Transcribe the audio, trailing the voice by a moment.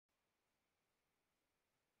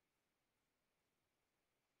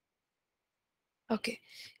Okay,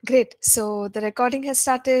 great. So the recording has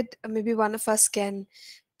started. Maybe one of us can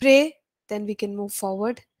pray, then we can move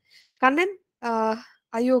forward. Kannan, are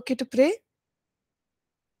you okay to pray?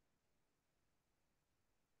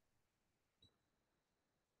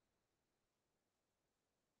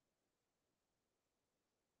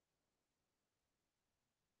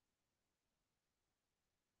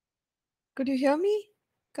 Could you hear me,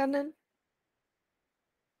 Kannan?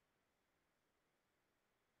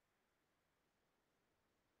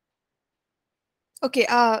 Okay,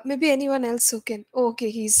 maybe anyone else who can. Oh,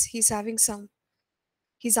 okay, he's having some.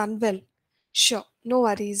 He's unwell. Sure, no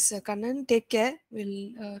worries, Kannan. Take care.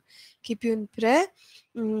 We'll keep you in prayer.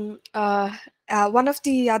 One of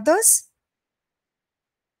the others.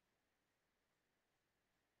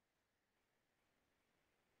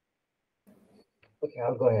 Okay,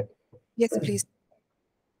 I'll go ahead. Yes, please.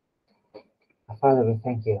 Father, we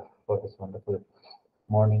thank you for this wonderful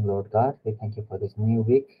morning, Lord God. We thank you for this new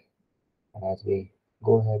week. And as we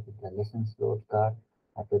go ahead with the lessons, Lord God,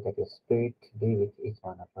 I pray that your Spirit be with each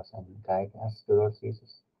one of us and guide us, Lord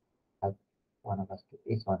Jesus. Help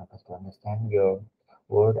each one of us to understand your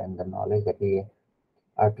word and the knowledge that we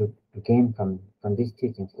are to gain from these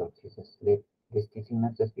teachings, Lord Jesus. Let this teaching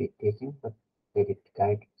not just be teaching, but let it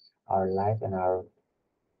guide our life and our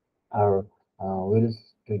wills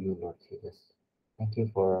to you, Lord Jesus. Thank you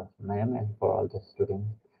for ma'am and for all the students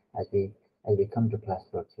as we come to class,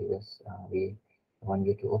 Lord Jesus. We want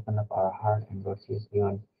you to open up our heart and Lord Jesus, we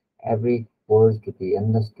want every word to be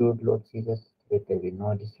understood, Lord Jesus. Let there be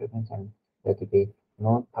no disturbance and let there be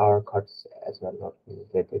no power cuts as well, Lord Jesus.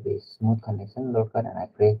 Let there be smooth connection, Lord God, and I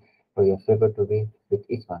pray for your favor to be with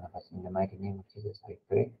each one of us. In the mighty name of Jesus, I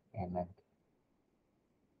pray. Amen.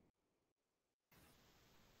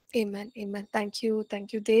 Amen. Amen. Thank you,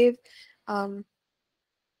 Dave. Um,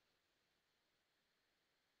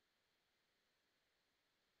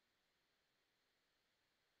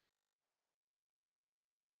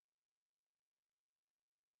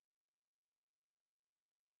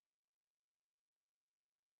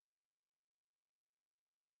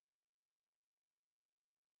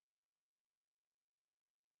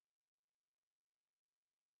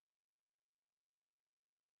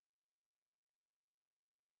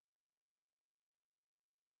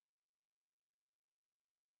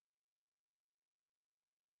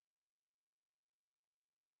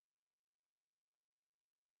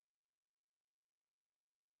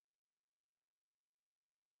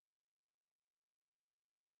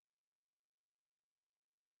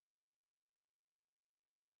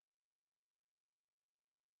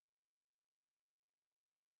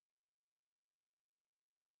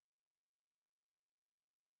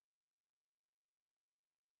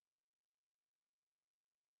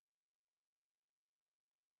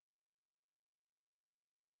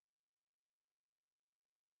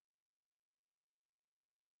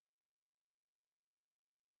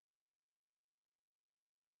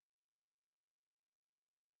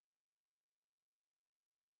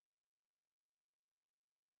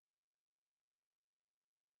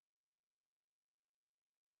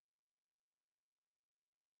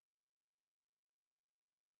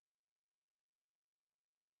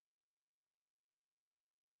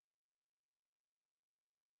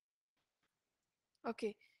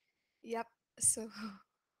 okay. Yep. So,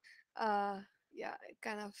 uh, yeah,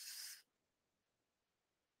 kind of.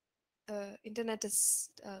 Internet is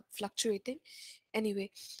fluctuating.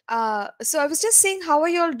 Anyway, so I was just saying, how are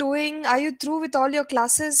you all doing? Are you through with all your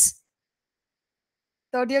classes,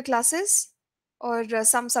 third year classes, or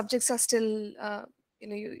some subjects are still,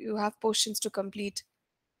 you have portions to complete?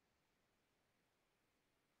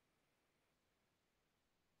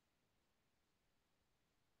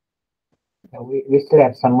 We still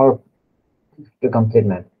have some more to complete,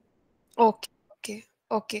 ma'am. Okay, okay,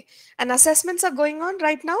 okay. And assessments are going on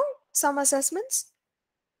right now. Some assessments.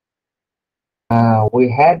 We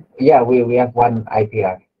have one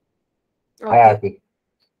IPR, Okay. IRP,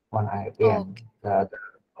 one IRP, and Okay. the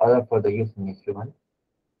other for the youth ministry one.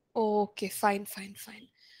 Okay. Fine. Fine. Fine.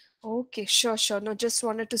 Okay. Sure. Sure. No, just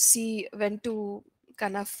wanted to see when to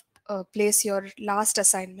kind of place your last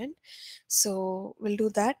assignment. So we'll do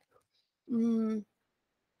that. Mm,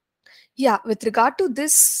 yeah, with regard to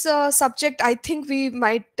this subject, I think we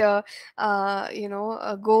might, go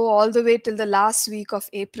all the way till the last week of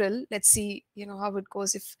April. Let's see, how it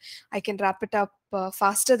goes. If I can wrap it up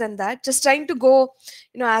faster than that, just trying to go,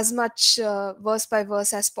 as much verse by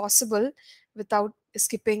verse as possible without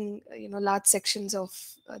skipping, large sections of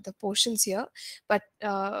the portions here. But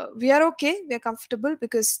we are okay. We are comfortable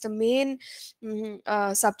because the main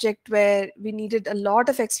subject where we needed a lot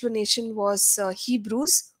of explanation was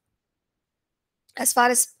Hebrews. as far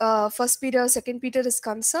as first Peter, second Peter is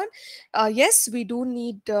concerned, yes, we do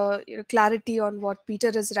need clarity on what Peter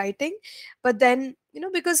is writing. But then,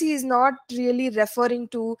 because he is not really referring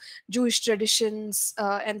to Jewish traditions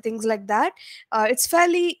and things like that, it's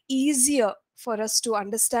fairly easier for us to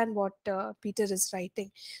understand what Peter is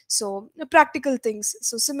writing. So practical things.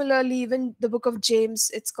 So similarly, even the book of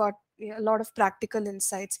James, it's got a lot of practical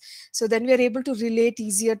insights. So then we are able to relate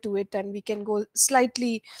easier to it, and we can go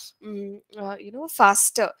slightly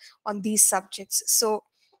faster on these subjects. So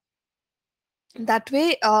that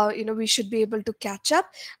way, we should be able to catch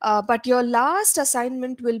up. But your last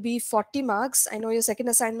assignment will be 40 marks. I know your second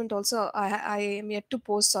assignment also, I am yet to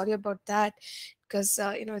post. Sorry about that, because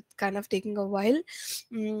it's kind of taking a while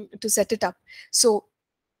to set it up. So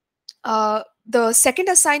the second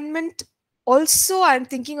assignment also, I'm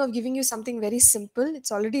thinking of giving you something very simple.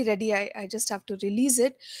 It's already ready. I just have to release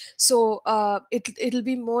it. So it'll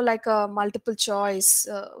be more like a multiple choice,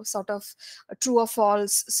 sort of a true or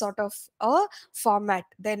false sort of a format.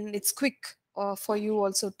 Then it's quick for you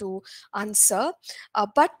also to answer.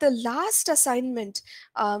 But the last assignment,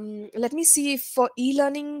 let me see if for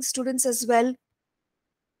e-learning students as well,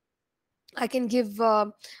 I can give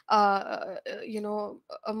a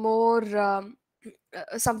more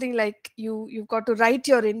something like you've got to write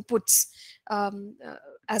your inputs,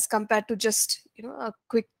 as compared to just a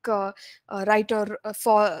quick write or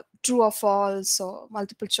for true or false or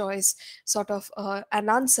multiple choice sort of an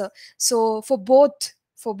answer. So for both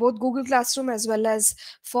Google Classroom as well as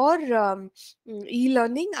for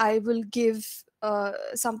e-learning, I will give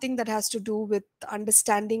something that has to do with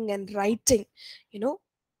understanding and writing, you know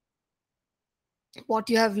what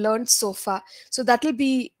you have learned so far. So that will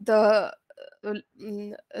be the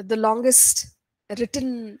longest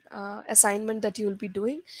written assignment that you will be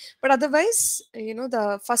doing. But otherwise,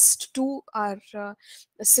 the first two are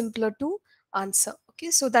simpler to answer.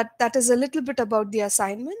 Okay, so that is a little bit about the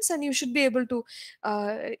assignments, and you should be able to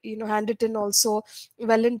hand it in also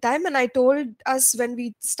well in time. And I told us when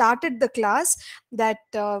we started the class that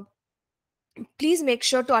please make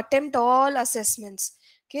sure to attempt all assessments.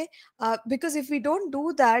 Okay, because if we don't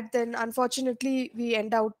do that, then unfortunately we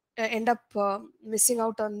end up missing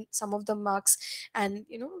out on some of the marks. And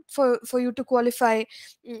for you to qualify,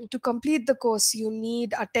 to complete the course, you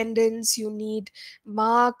need attendance, you need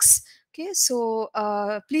marks. Okay, so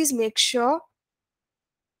please make sure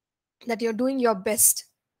that you're doing your best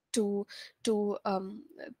to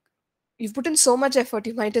you've put in so much effort,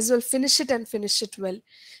 you might as well finish it and finish it well.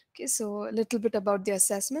 Okay, so a little bit about the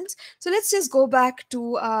assessments. So let's just go back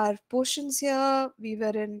to our portions here. We were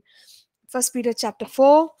in First Peter chapter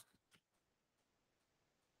 4,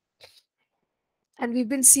 and we've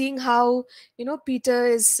been seeing how Peter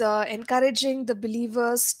is encouraging the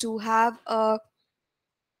believers to have a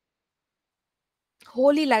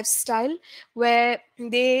holy lifestyle where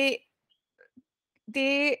they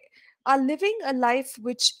are living a life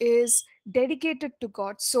which is dedicated to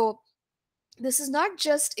God. So this is not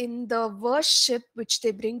just in the worship which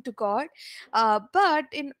they bring to God, but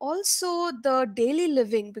in also the daily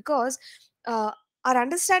living, because uh, our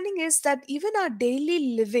understanding is that even our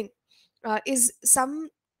daily living is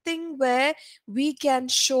something where we can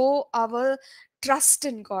show our trust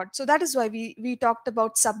in God. So that is why we talked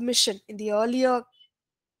about submission in the earlier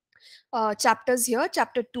chapters here,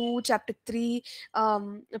 chapter 2, chapter 3.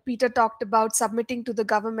 Peter talked about submitting to the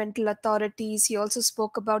governmental authorities. He also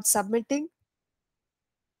spoke about submitting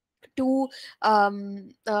to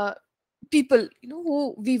people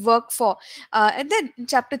who we work for. And then in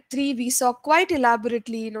chapter 3 we saw quite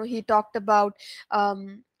elaborately, he talked about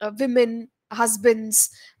women, husbands,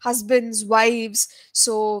 wives.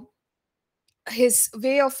 So his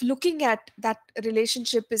way of looking at that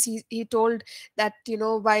relationship is, he told that,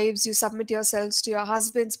 wives, you submit yourselves to your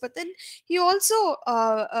husbands. But then he also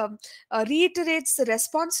reiterates the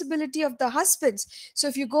responsibility of the husbands. So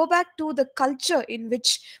if you go back to the culture in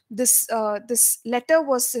which this letter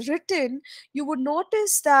was written, you would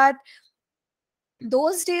notice that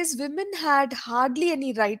those days women had hardly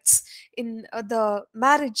any rights in the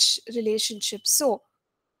marriage relationship. So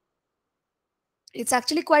it's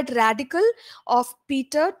actually quite radical of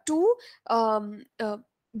Peter to um, uh,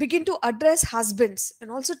 begin to address husbands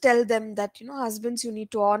and also tell them that, husbands, you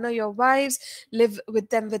need to honor your wives, live with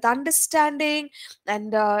them with understanding.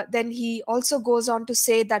 And then he also goes on to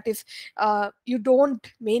say that if you don't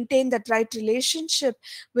maintain that right relationship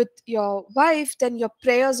with your wife, then your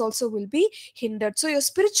prayers also will be hindered. So your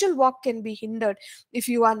spiritual walk can be hindered if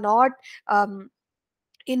you are not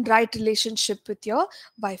in right relationship with your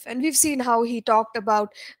wife. And we've seen how he talked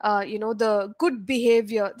about the good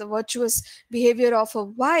behavior, the virtuous behavior of a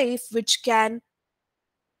wife, which can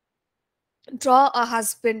draw a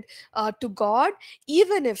husband to God,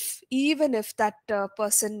 even if that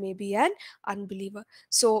person may be an unbeliever.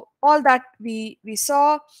 So all that we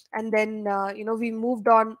saw, and then we moved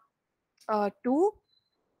on to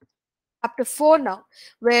chapter 4 now,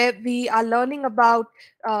 where we are learning about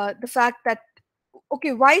the fact that,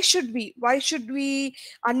 okay, why should we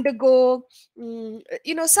undergo,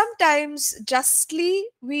 sometimes justly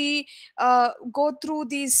we go through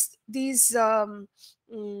these mm,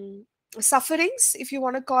 sufferings, if you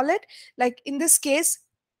want to call it. Like in this case,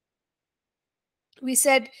 we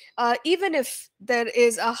said, even if there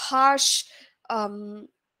is a harsh um,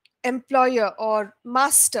 employer or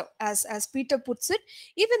master, as Peter puts it,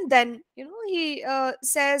 even then, he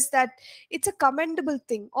says that it's a commendable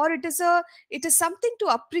thing, or it is something to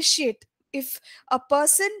appreciate if a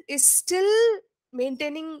person is still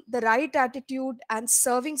maintaining the right attitude and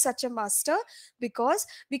serving such a master, because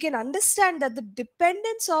we can understand that the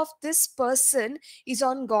dependence of this person is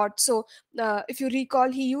on God. So if you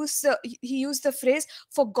recall, he used the phrase,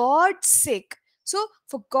 for God's sake. So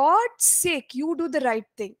for God's sake, you do the right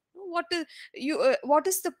thing. What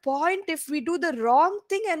is the point if we do the wrong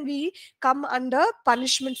thing and we come under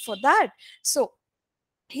punishment for that? So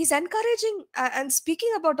he's encouraging and speaking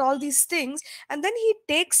about all these things, and then he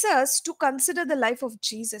takes us to consider the life of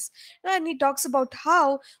Jesus. And he talks about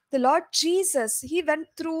how the Lord Jesus, he went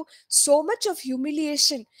through so much of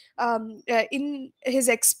humiliation in his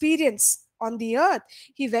experience on the earth.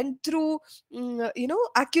 He went through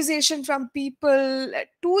accusation from people,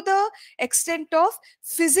 to the extent of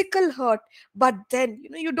physical hurt. But then,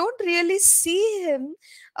 you don't really see him.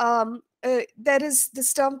 There is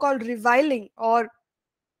this term called reviling, or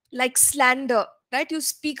like slander, right? You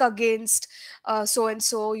speak against so and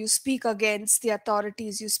so, you speak against the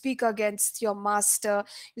authorities, you speak against your master,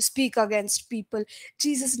 you speak against people.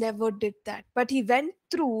 Jesus never did that, but he went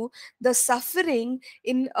through the suffering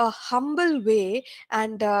in a humble way.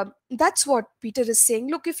 And that's what Peter is saying.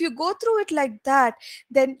 Look, if you go through it like that,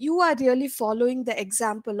 then you are really following the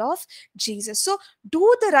example of Jesus. So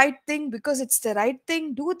do the right thing because it's the right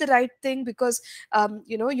thing. Do the right thing because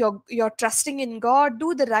you're trusting in God.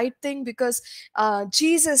 Do the right thing because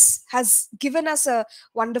Jesus has given us a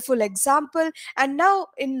wonderful example. And now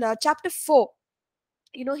in chapter 4,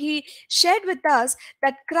 he shared with us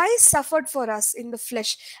that Christ suffered for us in the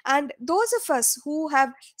flesh. And those of us who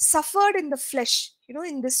have suffered in the flesh,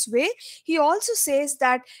 in this way, he also says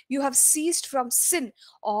that you have ceased from sin.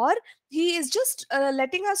 Or he is just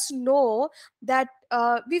letting us know that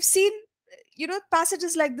we've seen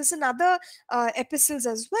passages like this in other epistles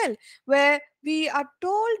as well, where we are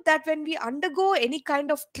told that when we undergo any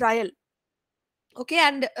kind of trial, okay,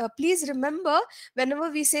 and please remember, whenever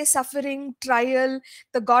we say suffering trial,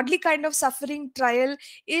 the godly kind of suffering trial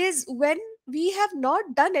is when we have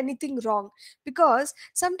not done anything wrong. Because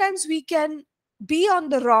sometimes we can be on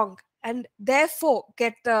the wrong and therefore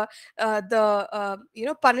get the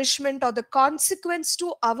punishment or the consequence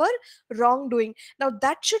to our wrongdoing. Now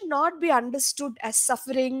that should not be understood as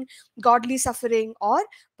suffering, godly suffering, or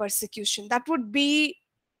persecution. That would be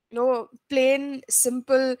plain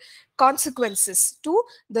simple consequences to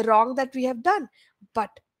the wrong that we have done. But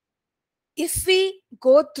if we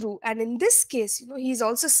go through, and in this case, he's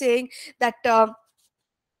also saying that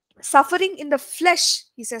suffering in the flesh,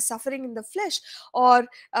 he says suffering in the flesh, or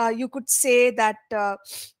you could say that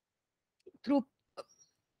through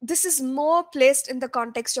this is more placed in the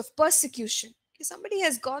context of persecution. Okay, somebody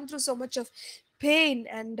has gone through so much of pain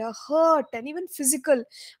and hurt and even physical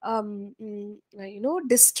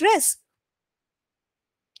distress.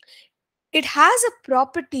 It has a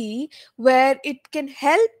property where it can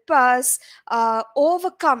help us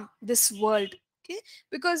overcome this world. Okay,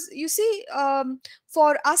 because you see,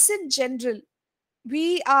 for us in general,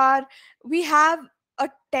 we are we have a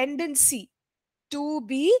tendency to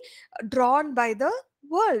be drawn by the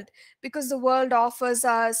world, because the world offers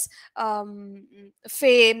us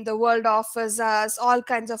fame, the world offers us all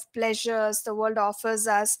kinds of pleasures, the world offers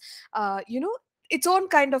us its own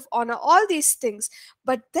kind of honor, all these things.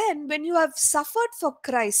 But then when you have suffered for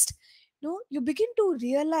Christ, you begin to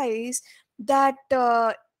realize that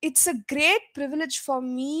it's a great privilege for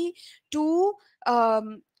me to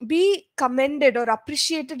be commended or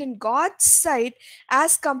appreciated in God's sight,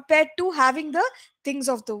 as compared to having the things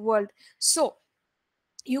of the world. So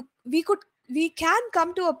you we could we can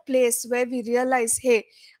come to a place where we realize, hey,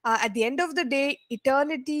 at the end of the day,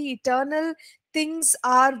 eternal things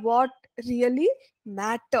are what really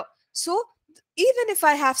matter. So even if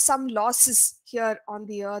I have some losses here on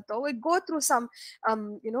the earth, or we go through some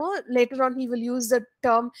later on he will use the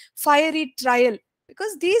term fiery trial,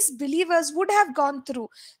 because these believers would have gone through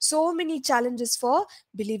so many challenges for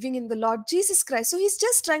believing in the Lord Jesus Christ. So he's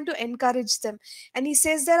just trying to encourage them, and he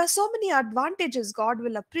says there are so many advantages. God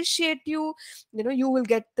will appreciate you, you will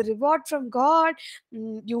get the reward from God.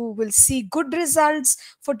 You will see good results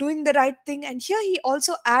for doing the right thing. And here he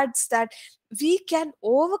also adds that we can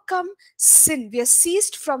overcome sin, we are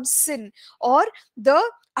ceased from sin, or the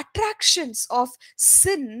attractions of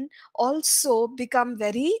sin also become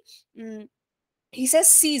very, mm, he says,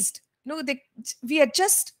 seized. We are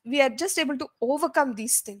just able to overcome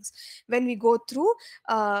these things when we go through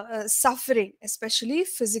suffering, especially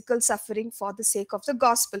physical suffering, for the sake of the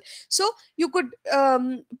gospel. So you could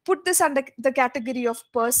put this under the category of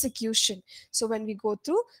persecution. So when we go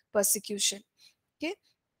through persecution, okay,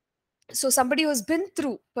 so somebody who's been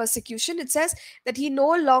through persecution, it says that he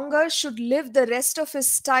no longer should live the rest of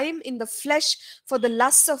his time in the flesh for the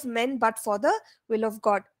lusts of men, but for the will of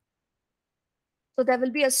God. So there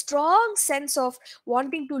will be a strong sense of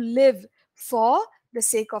wanting to live for the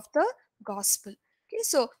sake of the gospel. Okay,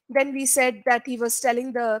 so then we said that he was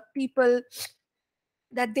telling the people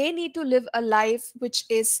that they need to live a life which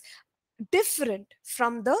is different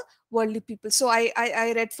from the worldly people. So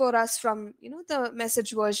I read for us from the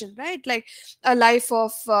Message version, right? Like a life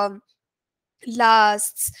of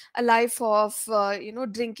lusts, a life of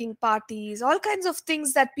drinking parties, all kinds of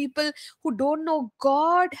things that people who don't know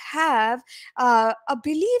God have. A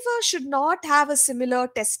believer should not have a similar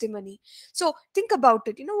testimony. So think about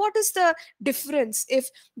it. What is the difference if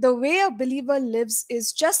the way a believer lives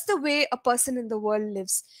is just the way a person in the world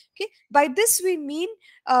lives? Okay, by this we mean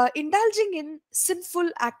indulging in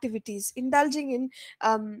sinful activities, indulging in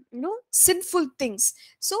sinful things.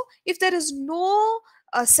 So if there is no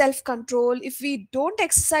self control, if we don't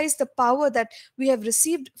exercise the power that we have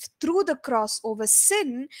received through the cross over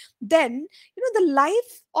sin, then the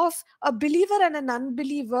life of a believer and an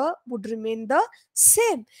unbeliever would remain the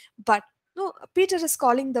same. But no, Peter is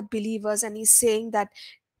calling the believers, and he's saying that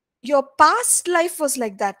your past life was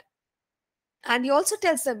like that. And he also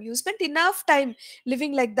tells them, you spent enough time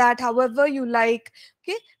living like that, however you like.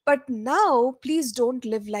 Okay, but now please don't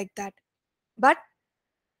live like that. But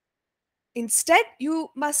instead, you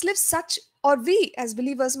must live such, or we as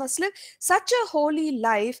believers must live such a holy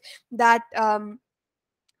life that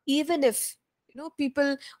even if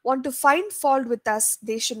people want to find fault with us,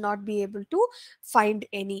 they should not be able to find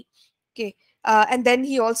any. Okay, and then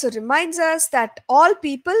he also reminds us that all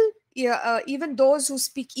people, yeah, even those who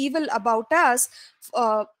speak evil about us,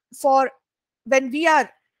 for when we are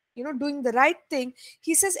doing the right thing,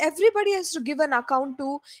 he says everybody has to give an account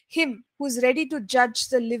to him who is ready to judge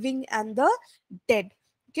the living and the dead.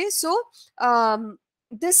 Okay, so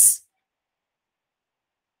this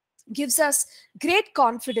gives us great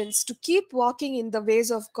confidence to keep walking in the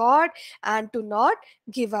ways of God and to not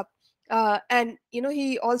give up. And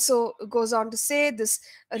he also goes on to say this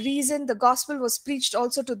reason the gospel was preached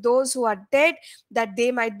also to those who are dead, that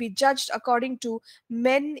they might be judged according to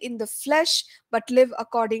men in the flesh, but live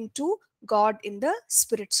according to God in the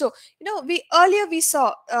spirit. So we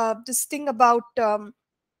saw this thing about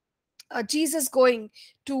Jesus going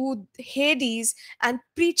to Hades and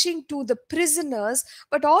preaching to the prisoners.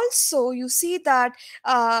 But also you see that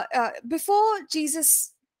before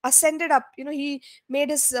Jesus ascended up, he made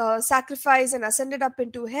his sacrifice and ascended up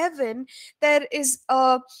into heaven, there is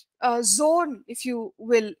a zone, if you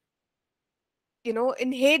will,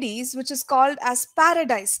 in Hades, which is called as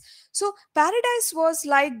paradise. So paradise was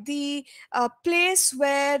like the place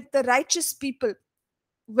where the righteous people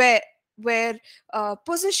were were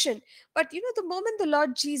positioned. But the moment the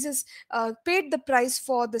Lord Jesus paid the price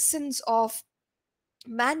for the sins of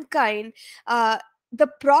mankind, the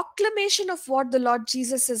proclamation of what the Lord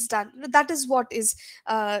Jesus has done, that is what is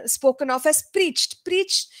spoken of as preached.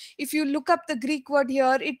 If you look up the Greek word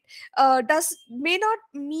here, it does may not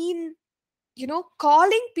mean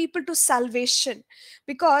calling people to salvation,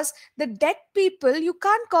 because the dead people, you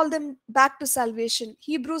can't call them back to salvation.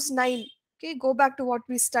 Hebrews 9, okay, go back to what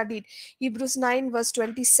we studied. Hebrews 9 verse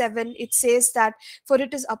 27, it says that for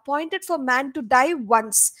it is appointed for man to die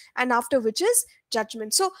once, and after which is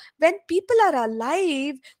judgment. So when people are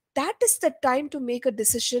alive, that is the time to make a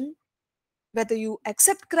decision whether you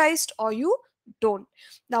accept Christ or you don't.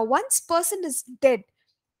 Now once person is dead,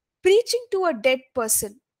 preaching to a dead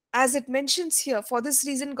person, as it mentions here, for this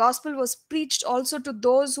reason gospel was preached also to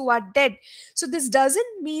those who are dead. So this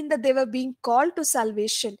doesn't mean that they were being called to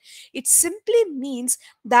salvation. It simply means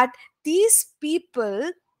that these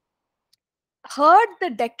people heard the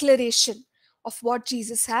declaration of what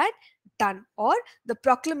Jesus had done, or the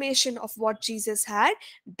proclamation of what Jesus had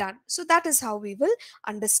done. So that is how we will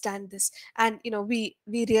understand this. And we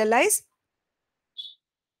realize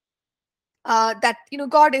that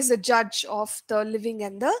God is the judge of the living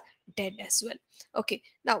and the dead as well. Okay,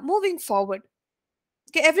 now moving forward.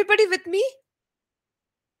 Okay, everybody with me?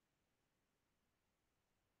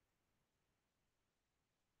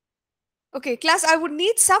 Okay, class, I would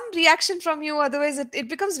need some reaction from you. Otherwise, it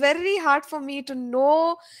becomes very hard for me to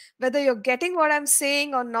know whether you're getting what I'm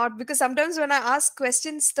saying or not. Because sometimes when I ask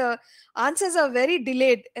questions, the answers are very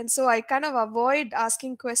delayed. And so I kind of avoid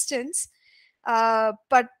asking questions.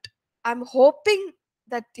 But I'm hoping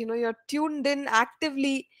that, you're tuned in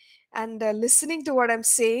actively and listening to what I'm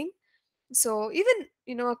saying. So even,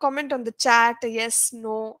 a comment on the chat, a yes,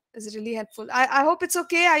 no, is really helpful. I hope it's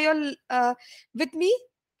okay. Are you all with me?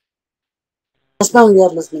 Just now we are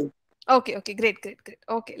listening. Okay, okay, great, great, great.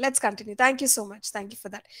 Okay, let's continue. Thank you so much. Thank you for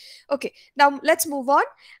that. Okay, now let's move on.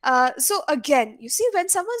 So again, you see, when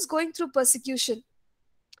someone's going through persecution,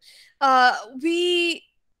 uh, we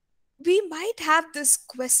we might have this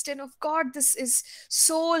question of, God, this is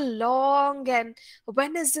so long, and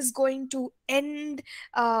when is this going to end?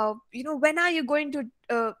 When are you going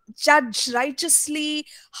to judge righteously?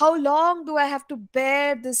 How long do I have to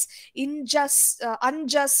bear this unjust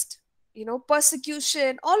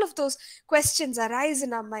persecution? All of those questions arise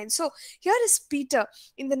in our mind. So here is Peter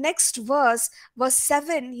in the next verse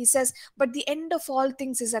 7. He says, but the end of all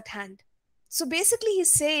things is at hand. So basically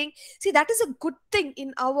he's saying, see, that is a good thing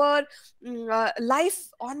in our life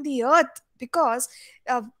on the earth, because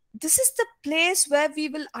uh, this is the place where we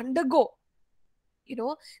will undergo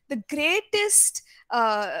the greatest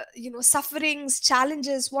sufferings,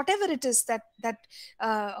 challenges, whatever it is that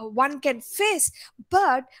one can face.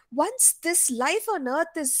 But once this life on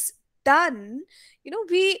earth is done,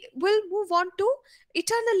 we will move on to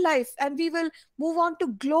eternal life, and we will move on to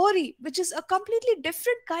glory, which is a completely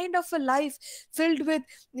different kind of a life, filled with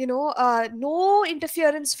no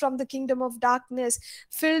interference from the kingdom of darkness,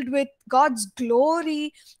 filled with God's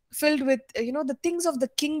glory, filled with the things of the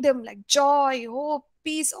kingdom, like joy, hope,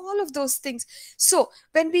 peace, all of those things. So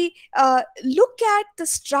when we look at the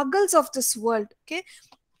struggles of this world, okay,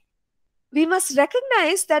 we must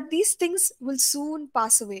recognize that these things will soon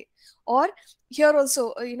pass away. Or here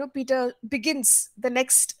also, Peter begins the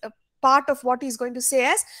next part of what he's going to say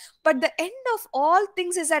as, but the end of all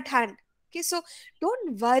things is at hand. Okay, so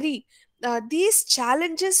don't worry, these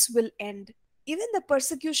challenges will end. Even the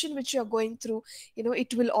persecution which you're going through,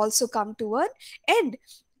 it will also come to an end.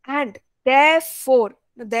 And therefore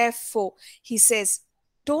he says,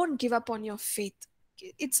 don't give up on your faith.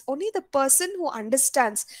 It's only the person who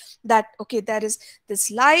understands that, okay, there is this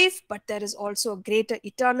life, but there is also a greater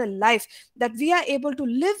eternal life, that we are able to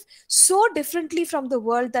live so differently from the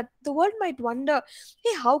world, that the world might wonder,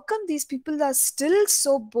 hey, how come these people are still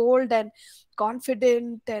so bold and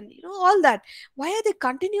confident, and all that? Why are they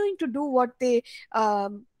continuing to do what they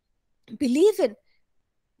believe in?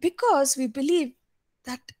 Because we believe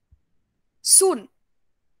that soon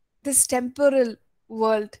this temporal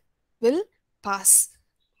world will pass.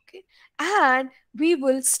 Okay, and we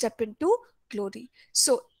will step into glory.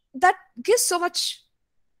 So that gives so much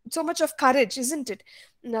of courage, isn't it?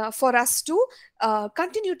 For us to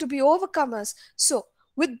continue to be overcomers. So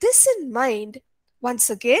with this in mind,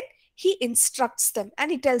 once again he instructs them,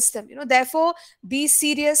 and he tells them, therefore be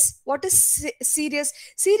serious. What is serious?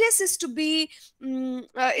 Serious is to be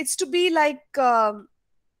it's to be like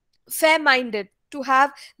fair minded, to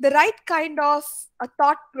have the right kind of a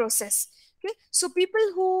thought process. Okay, so people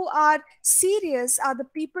who are serious are the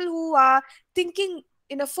people who are thinking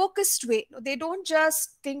in a focused way. They don't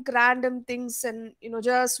just think random things and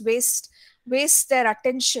just waste their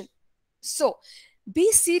attention. So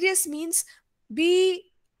be serious means be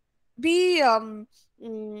have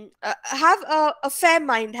a fair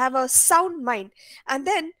mind, have a sound mind. And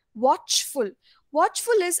then watchful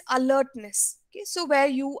is alertness. Okay, so where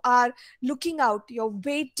you are looking out, you're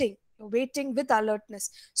waiting with alertness.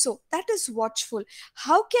 So that is watchful.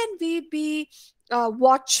 How can we be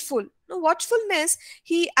watchful? No, watchfulness,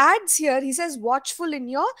 he adds here, he says watchful in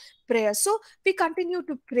your prayer. So we continue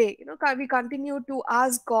to pray, we continue to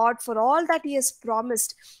ask God for all that he has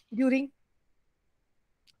promised during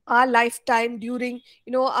our lifetime, during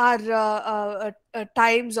our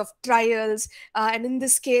times of trials, and in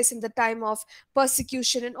this case in the time of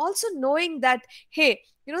persecution, and also knowing that, hey,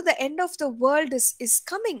 the end of the world is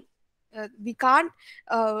coming. We can't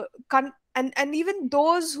and even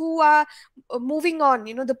those who are moving on,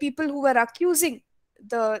 the people who were accusing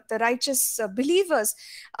the righteous believers,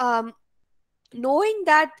 knowing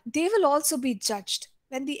that they will also be judged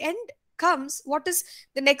when the end comes, what is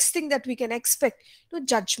the next thing that we can expect?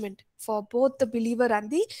 Judgment for both the believer and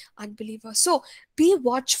the unbeliever. So be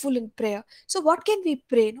watchful in prayer. So what can we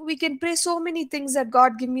pray? We can pray so many things, that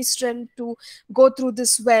God give me strength to go through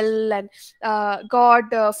this well, and God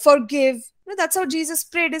forgive. That's how Jesus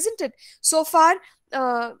prayed, isn't it? So far,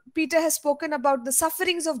 Peter has spoken about the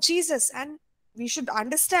sufferings of Jesus, and we should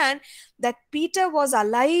understand that Peter was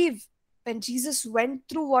alive when Jesus went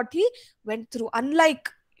through what he went through, unlike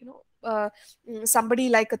somebody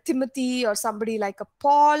like a Timothy or somebody like a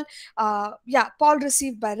Paul. Paul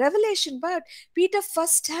received by revelation, but Peter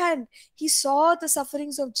firsthand, he saw the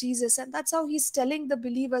sufferings of Jesus, and that's how he's telling the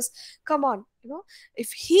believers, come on,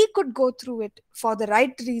 if he could go through it for the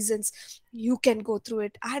right reasons, you can go through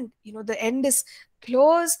it, and the end is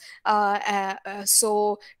close.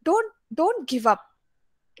 So don't give up,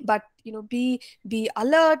 but be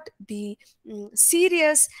alert, be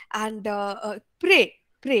serious, and pray.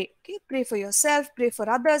 Okay, pray for yourself, pray for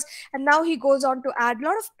others. And now he goes on to add a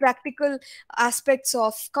lot of practical aspects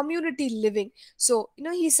of community living. So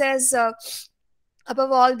he says,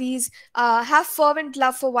 above all these, have fervent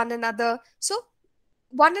love for one another. So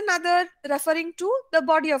one another, referring to the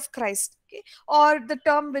body of Christ. Okay? Or the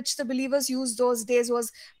term which the believers used those days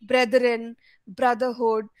was brethren,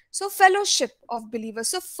 brotherhood. So fellowship of believers.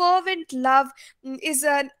 So fervent love is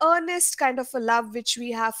an earnest kind of a love which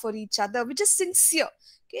we have for each other, which is sincere.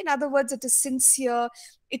 Okay? In other words, it is sincere.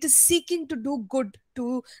 It is seeking to do good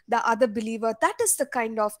to the other believer. That is the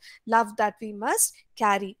kind of love that we must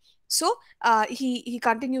carry. So he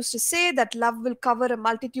continues to say that love will cover a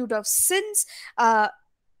multitude of sins.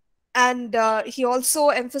 And he also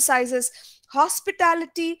emphasizes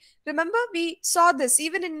hospitality. Remember, we saw this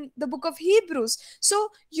even in the book of Hebrews. So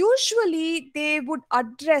usually they would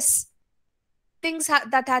address things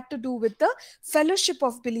that had to do with the fellowship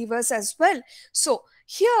of believers as well. So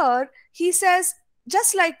here he says,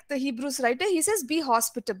 just like the Hebrews writer, he says, be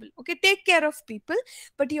hospitable. Okay, take care of people.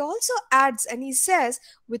 But he also adds, and he says,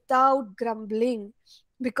 without grumbling.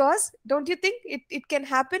 Because don't you think it can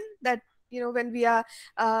happen that when we are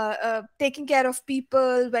taking care of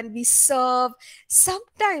people, when we serve,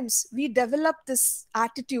 sometimes we develop this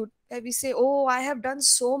attitude where we say, oh, I have done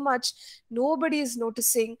so much, nobody is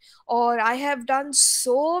noticing. Or I have done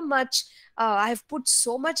so much, I have put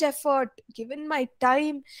so much effort, given my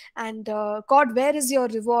time, and God, where is your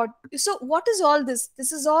reward? So what is all this?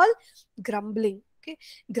 This is all grumbling. Okay,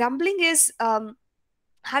 grumbling is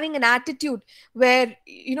having an attitude where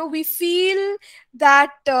we feel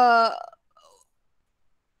that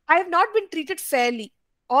I have not been treated fairly,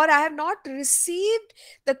 or I have not received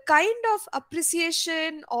the kind of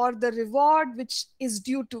appreciation or the reward which is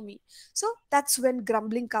due to me. So that's when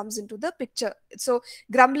grumbling comes into the picture. So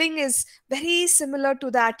grumbling is very similar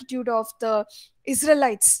to the attitude of the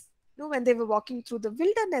Israelites, when they were walking through the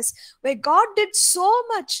wilderness, where God did so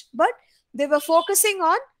much, but they were focusing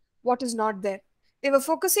on what is not there. They were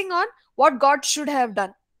focusing on what God should have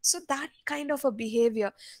done. So that kind of a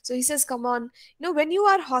behavior. So he says, come on, when you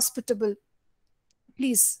are hospitable,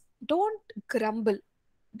 please don't grumble.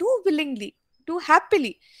 Do willingly, do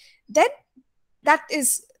happily. Then that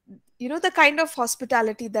is, the kind of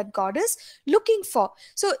hospitality that God is looking for.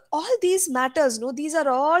 So all these matters, these are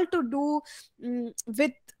all to do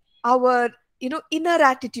with our, inner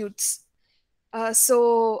attitudes.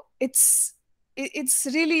 So it's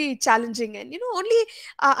really challenging, and only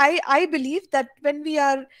I believe that when we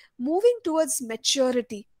are moving towards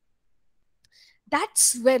maturity,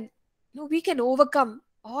 that's when we can overcome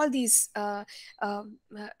all these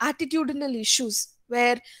attitudinal issues,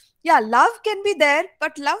 where love can be there,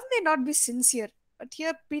 but love may not be sincere. But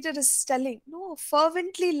here Peter is telling, no,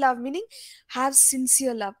 fervently love, meaning have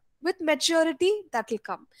sincere love. With maturity, that will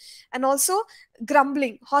come. And also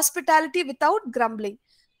grumbling, hospitality without grumbling,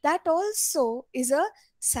 that also is a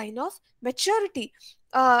sign of maturity.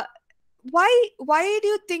 uh, why do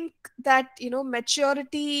you think that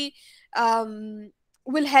maturity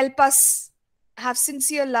will help us have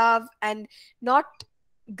sincere love and not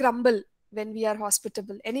grumble when we are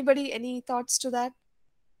hospitable? Anybody, any thoughts to that?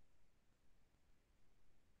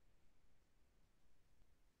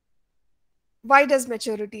 Why does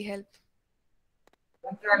maturity help?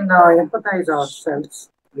 We can empathize ourselves.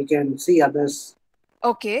 We can see others.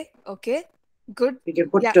 Okay, good. We can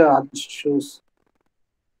put Yeah. others' shoes.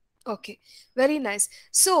 Okay, very nice.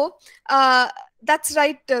 So that's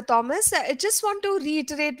right, Thomas. I just want to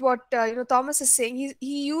reiterate what Thomas is saying.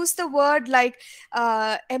 He used the word like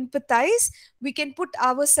empathize. We can put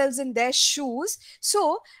ourselves in their shoes.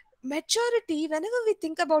 So maturity. Whenever we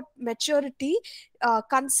think about maturity,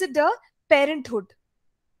 consider parenthood,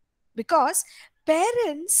 because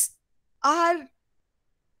parents are,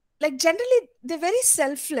 like, generally they're very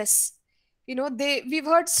selfless. We've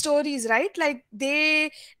heard stories, right? Like,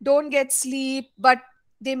 they don't get sleep, but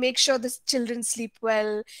they make sure the children sleep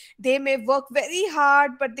well. They may work very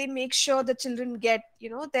hard, but they make sure the children get,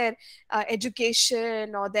 their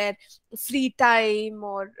education, or their free time,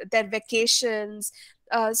 or their vacations.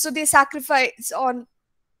 So they sacrifice on,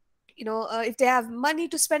 if they have money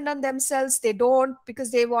to spend on themselves, they don't,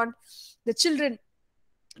 because they want the children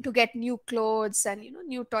to get new clothes and,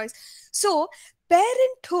 new toys. So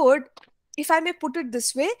parenthood, if I may put it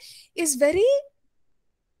this way, is very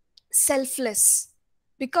selfless,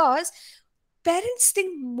 because parents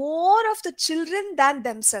think more of the children than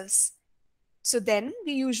themselves. So then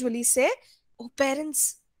we usually say, oh,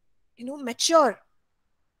 parents, mature.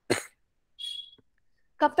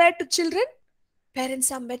 Compared to children,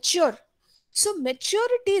 parents are mature. So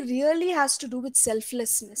maturity really has to do with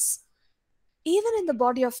selflessness. Even in the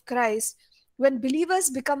body of Christ, when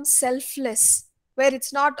believers become selfless, where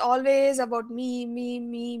it's not always about me, me,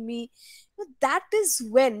 me, me, that is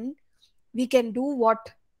when we can do what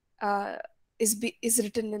is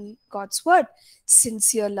written in God's word: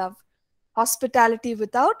 sincere love, hospitality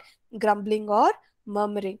without grumbling or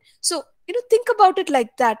murmuring. So, think about it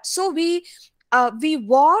like that. So we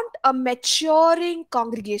want a maturing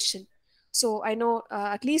congregation. So I know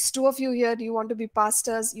at least two of you here, you want to be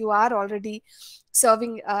pastors. You are already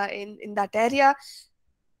serving in that area.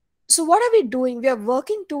 So what are we doing? We are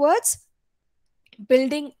working towards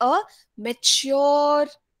building a mature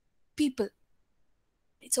people.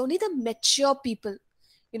 It's only the mature people,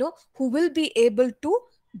 who will be able to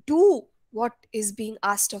do what is being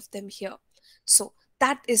asked of them here. So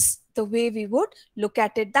that is the way we would look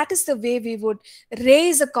at it. That is the way we would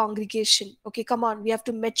raise a congregation. Okay, come on, we have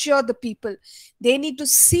to mature the people. They need to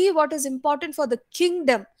see what is important for the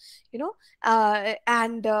kingdom,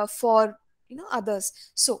 and for, others.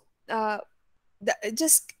 So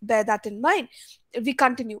just bear that in mind. We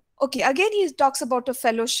continue. Okay, again he talks about a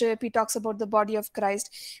fellowship. He talks about the body of Christ,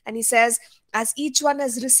 and he says, as each one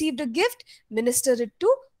has received a gift, minister it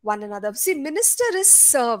to one another. See, minister is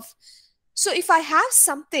serve. So if I have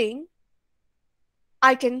something,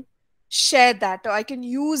 I can share that, or I can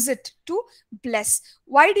use it to bless.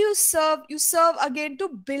 Why do you serve? You serve again to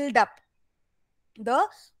build up the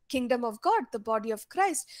kingdom of God, the body of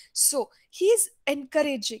Christ. So he's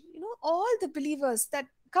encouraging, all the believers that,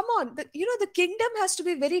 come on, the kingdom has to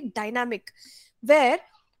be very dynamic, where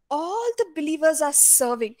all the believers are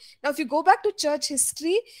serving. Now, if you go back to church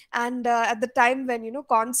history, and at the time when,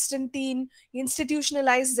 Constantine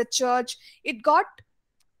institutionalized the church, it got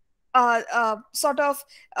sort of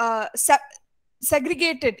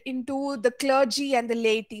segregated into the clergy and the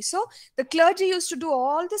laity. So the clergy used to do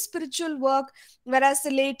all the spiritual work, whereas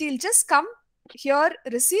the laity will just come here,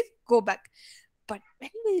 receive, go back. But when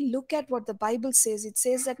we look at what the Bible says, it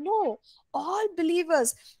says that no, all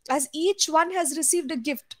believers, as each one has received a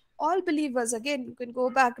gift, all believers, again, you can go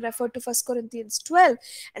back, refer to 1 Corinthians 12,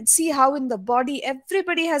 and see how in the body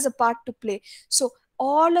everybody has a part to play. So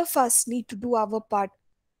all of us need to do our part.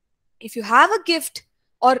 If you have a gift,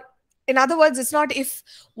 or in other words, it's not if,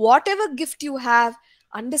 whatever gift you have,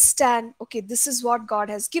 understand, okay, this is what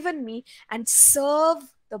God has given me, and serve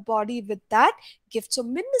the body with that gift. So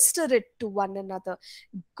minister it to one another,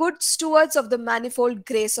 good stewards of the manifold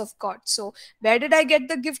grace of God. So where did I get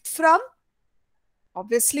the gift from?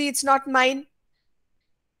 Obviously it's not mine.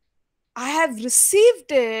 I have received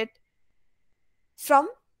it from,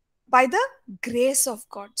 by the grace of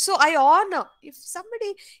God. So I honor if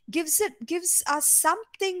somebody gives us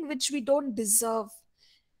something which we don't deserve.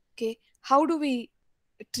 Okay, how do we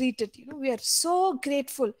treat it? We are so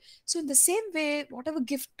grateful. So in the same way, whatever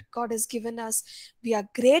gift God has given us, we are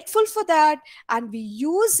grateful for that, and we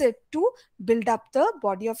use it to build up the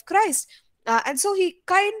body of Christ. And so he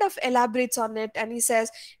kind of elaborates on it, and he says,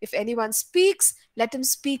 if anyone speaks, let him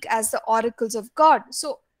speak as the oracles of God.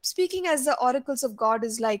 So speaking as the oracles of God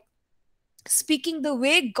is like speaking the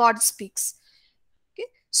way God speaks. Okay,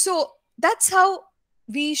 so that's how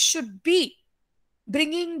we should be,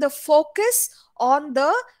 bringing the focus on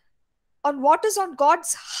what is on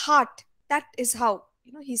God's heart. That is how,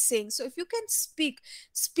 he's saying. So if you can speak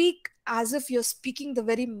as if you're speaking the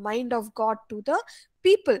very mind of God to the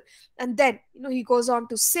people. And then, he goes on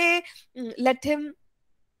to say, let him,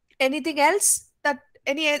 anything else, that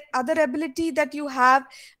any other ability that you have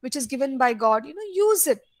which is given by God, use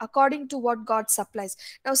it according to what God supplies.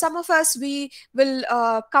 Now some of us, we will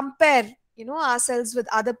compare, ourselves with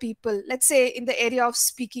other people. Let's say in the area of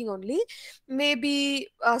speaking only, maybe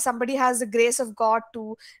somebody has the grace of God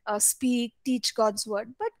to speak, teach God's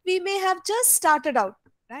word, but we may have just started out.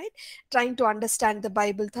 right? Trying to understand the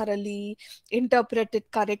Bible thoroughly, interpret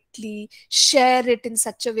it correctly, share it in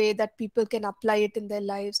such a way that people can apply it in their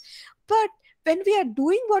lives. But when we are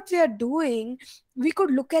doing what we are doing, we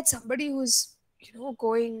could look at somebody who's,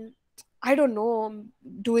 going, I don't know,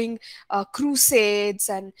 doing crusades,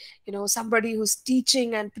 and somebody who's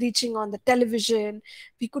teaching and preaching on the television.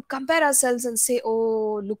 We could compare ourselves and say,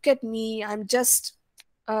 oh, look at me, I'm just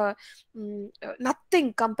uh,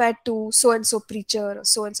 nothing compared to so and so preacher or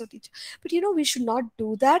so and so teacher. But we should not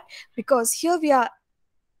do that, because here we are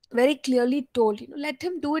very clearly told, let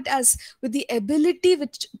him do it as with the ability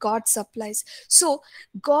which God supplies. So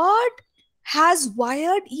God has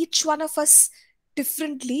wired each one of us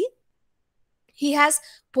differently. He has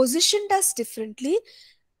positioned us differently,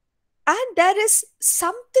 and there is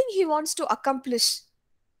something he wants to accomplish,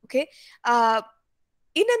 okay, uh,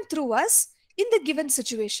 in and through us in the given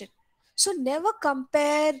situation. So never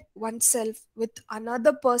compare oneself with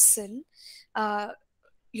another person, uh,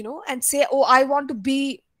 and say, oh, I want to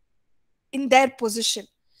be in their position.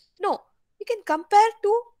 No, you can compare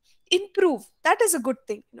to improve. That is a good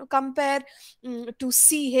thing. Compare to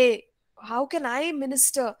see, hey, how can I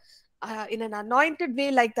minister in an anointed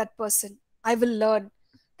way like that person? I will learn.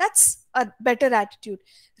 That's a better attitude,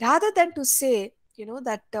 rather than to say,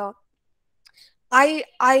 that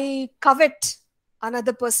I covet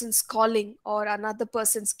another person's calling or another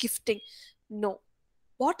person's gifting. No.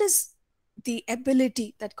 What is the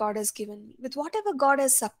ability that God has given me? With whatever God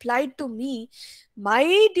has supplied to me,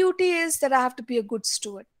 my duty is that I have to be a good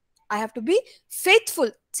steward. I have to be faithful.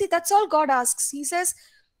 See, that's all God asks. He says,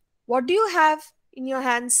 what do you have in your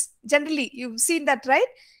hands? Generally, you've seen that, right?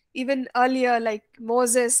 Even earlier, like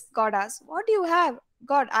Moses, God asked, what do you have?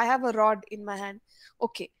 God, I have a rod in my hand.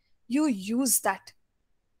 Okay, you use that.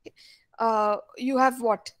 You have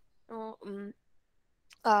what? Uh, um,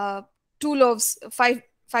 uh, 2 loaves, five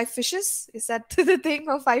fishes. Is that the thing?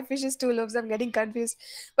 Or 5 fishes, 2 loaves? I'm getting confused.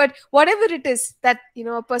 But whatever it is that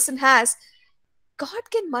a person has,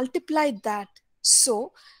 God can multiply that.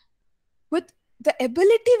 So with the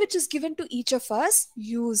ability which is given to each of us,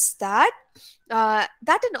 use that.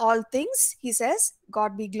 That in all things, he says,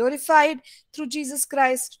 God be glorified through Jesus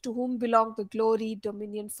Christ, to whom belong the glory,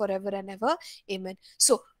 dominion forever and ever. Amen.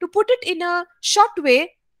 So to put it in a short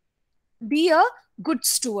way, be a good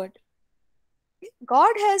steward.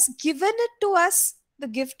 God has given it to us, the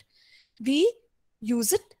gift. We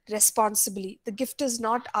use it responsibly. The gift is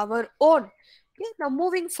not our own. Okay? Now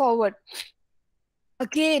moving forward,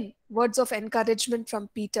 again, words of encouragement from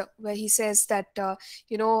Peter, where he says that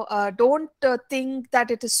don't think that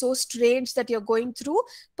it is so strange that you're going through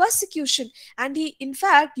persecution. And he in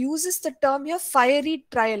fact uses the term here, fiery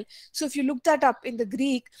trial. So if you look that up in the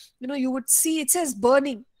Greek, you would see it says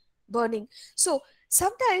burning. So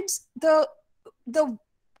sometimes the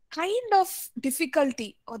kind of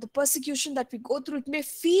difficulty or the persecution that we go through, it may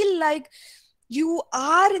feel like you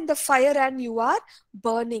are in the fire and you are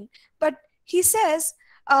burning. But he says,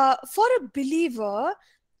 for a believer,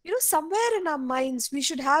 somewhere in our minds, we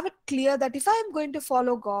should have it clear that if I'm going to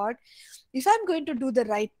follow God, if I'm going to do the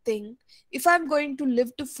right thing, if I'm going to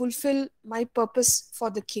live to fulfill my purpose for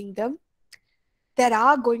the kingdom, there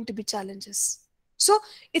are going to be challenges. So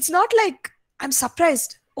it's not like I'm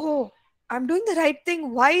surprised. Oh, I'm doing the right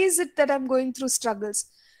thing. Why is it that I'm going through struggles?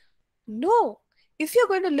 No. If you're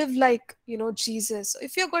going to live like, Jesus,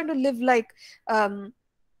 if you're going to live like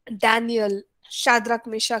Daniel, Shadrach,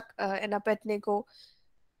 Meshach, and Abednego,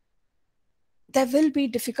 there will be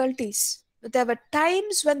difficulties. There were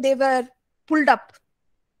times when they were pulled up,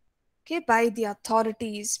 okay, by the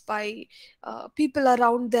authorities, by people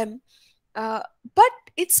around them. But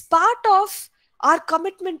it's part of our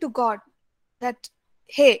commitment to God that,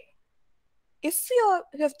 hey, if you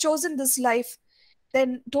have chosen this life,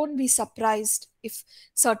 then don't be surprised if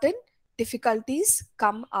certain difficulties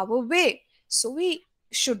come our way. So we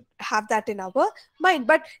should have that in our mind.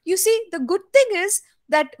 But you see, the good thing is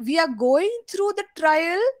that we are going through the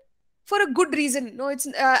trial for a good reason. No, it's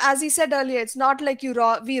as he said earlier, it's not like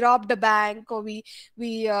we robbed a bank, or we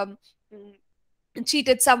mm,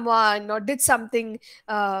 cheated someone or did something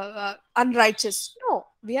unrighteous. No,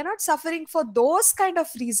 we are not suffering for those kind of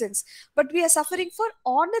reasons, but we are suffering for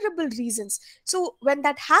honorable reasons. So when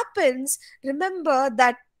that happens, remember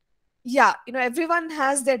that, yeah, everyone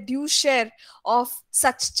has their due share of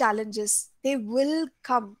such challenges. They will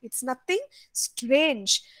come. It's nothing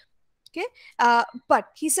strange. Okay. But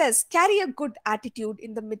he says, carry a good attitude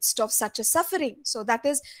in the midst of such a suffering. So that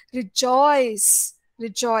is, rejoice.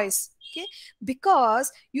 Okay.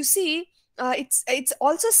 Because you see, it's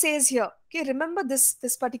also says here, okay, remember this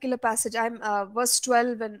particular passage. I'm verse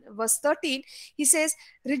 12 and verse 13. He says,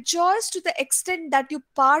 rejoice to the extent that you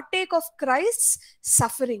partake of Christ's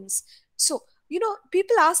sufferings. So,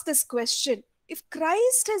 people ask this question: if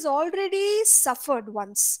Christ has already suffered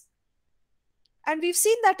once, and we've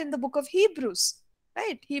seen that in the book of Hebrews,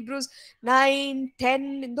 right? Hebrews 9,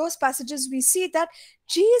 10, in those passages we see that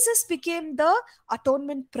Jesus became the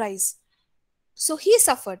atonement price. So he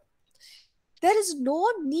suffered. There is no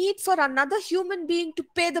need for another human being to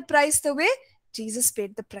pay the price the way Jesus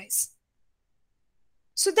paid the price.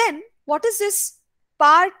 So then, what is this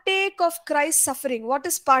partake of Christ's suffering? What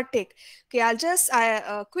is partake? Okay, I'll just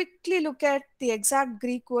quickly look at the exact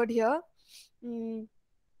Greek word here.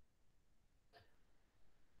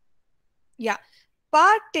 Yeah,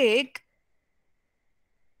 partake,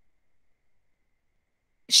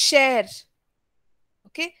 share.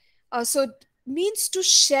 Okay, so it means to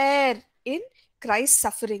share in Christ's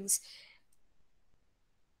sufferings.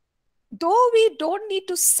 Though we don't need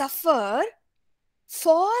to suffer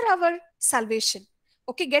for our salvation.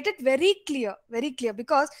 Okay, get it very clear,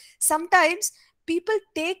 because sometimes people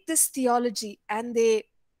take this theology and they,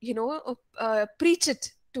 preach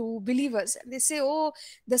it to believers, and they say, oh,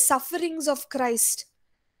 the sufferings of Christ.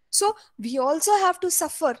 So we also have to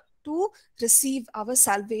suffer to receive our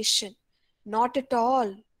salvation. Not at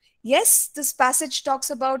all. Yes, this passage talks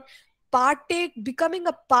about becoming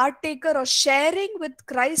a partaker or sharing with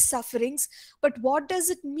Christ's sufferings. But what does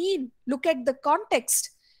it mean? Look at the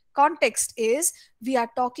context. Context is, we are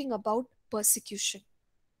talking about persecution.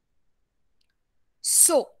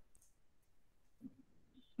 So,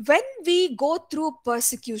 when we go through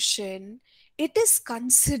persecution, it is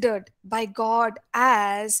considered by God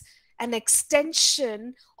as an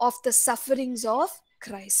extension of the sufferings of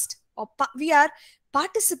Christ. We are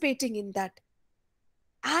participating in that.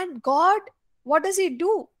 And God, what does he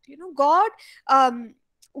do? God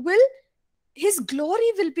will, his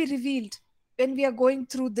glory will be revealed when we are going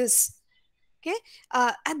through this. Okay,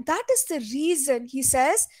 and that is the reason he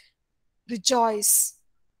says, rejoice.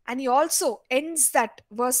 And he also ends that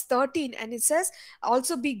verse 13, and it says,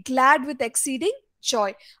 also be glad with exceeding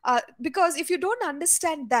joy. Because if you don't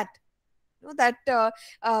understand that, that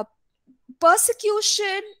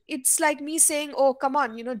persecution, it's like me saying, oh, come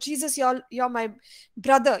on, Jesus, you're my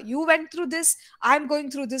brother, you went through this, I'm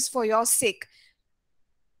going through this for your sake.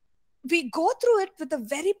 We go through it with a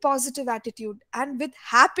very positive attitude and with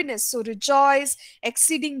happiness. So rejoice,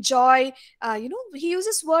 exceeding joy, he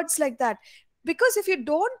uses words like that. Because if you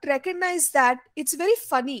don't recognize that, it's very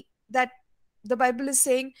funny that the Bible is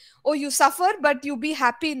saying, oh, you suffer, but you be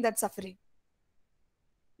happy in that suffering.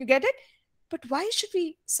 You get it? But why should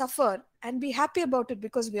we suffer and be happy about it?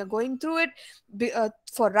 Because we are going through it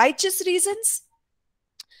for righteous reasons.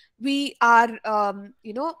 We are,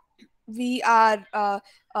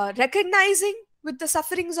 recognizing with the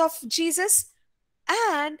sufferings of Jesus,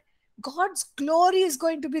 and God's glory is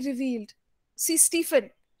going to be revealed. See,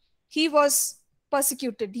 Stephen, he was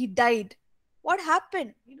persecuted, he died. What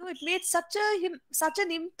happened? It made such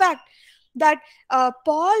an impact that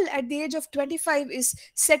Paul, at the age of 25, is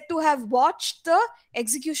said to have watched the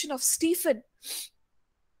execution of Stephen,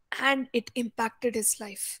 and it impacted his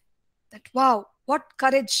life. That, wow, what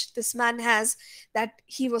courage this man has, that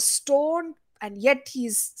he was stoned and yet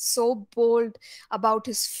he's so bold about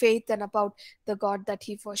his faith and about the God that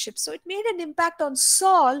he worships. So it made an impact on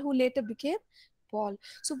Saul, who later became Paul.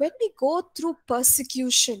 So when we go through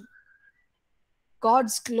persecution,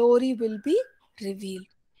 God's glory will be revealed,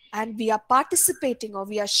 and we are participating, or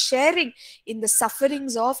we are sharing in the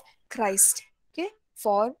sufferings of Christ, okay,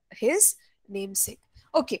 for his namesake.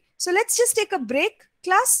 Okay, so let's just take a break,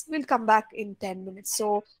 class. We'll come back in 10 minutes.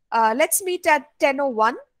 So let's meet at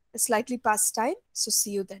 10:01, slightly past time. So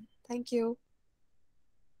see you then. Thank you.